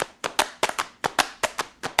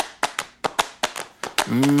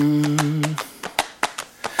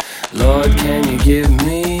Lord, can you give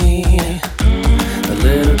me a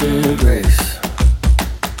little bit of grace?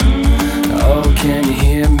 Oh, can you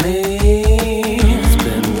hear me? It's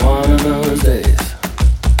been one of those days.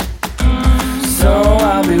 So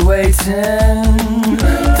I'll be waiting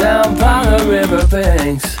down by the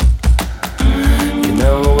riverbanks. You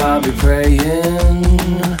know I'll be praying,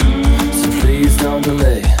 so please don't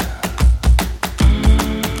delay.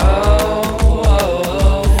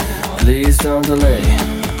 Please don't delay.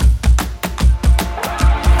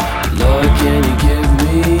 Lord, can you give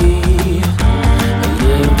me a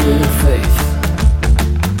little bit of faith?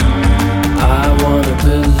 I wanna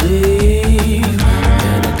believe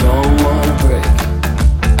and I don't wanna break.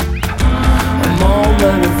 A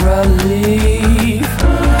moment of relief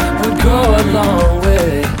would go a long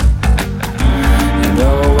way. You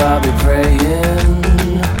know I'll be praying,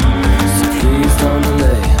 so please don't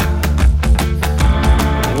delay.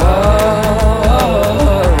 Whoa,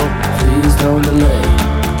 please don't delay.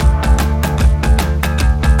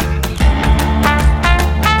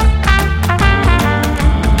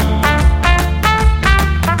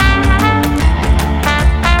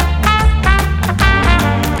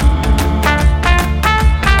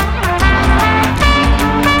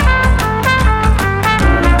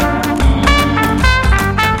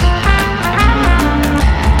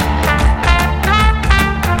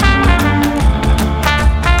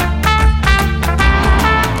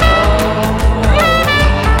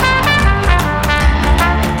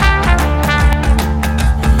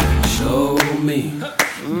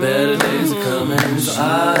 Better days are coming, so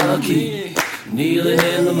I'll keep kneeling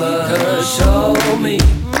in the mud. 'Cause show me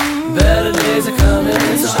better days are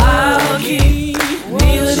coming, so I'll keep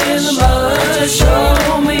kneeling in the mud.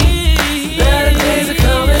 Show me better days are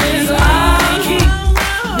coming, so I'll keep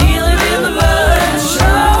kneeling in the mud.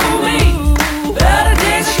 Show me better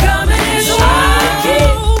days are coming, so I'll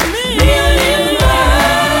keep kneeling in the mud.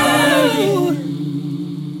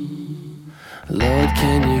 Lord,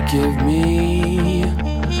 can you give me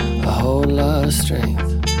a whole lot of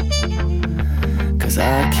strength? 'Cause I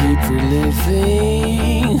keep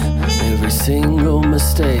reliving every single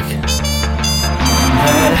mistake.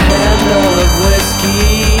 That handle of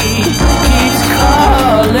whiskey keeps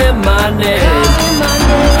calling my name.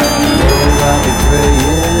 Oh, I'll be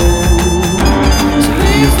praying, so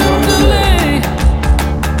please don't delay.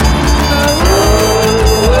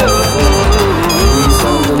 Please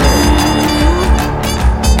don't delay.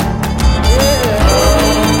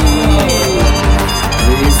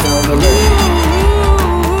 Please don't delay.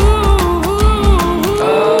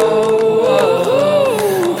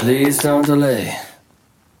 Please don't delay.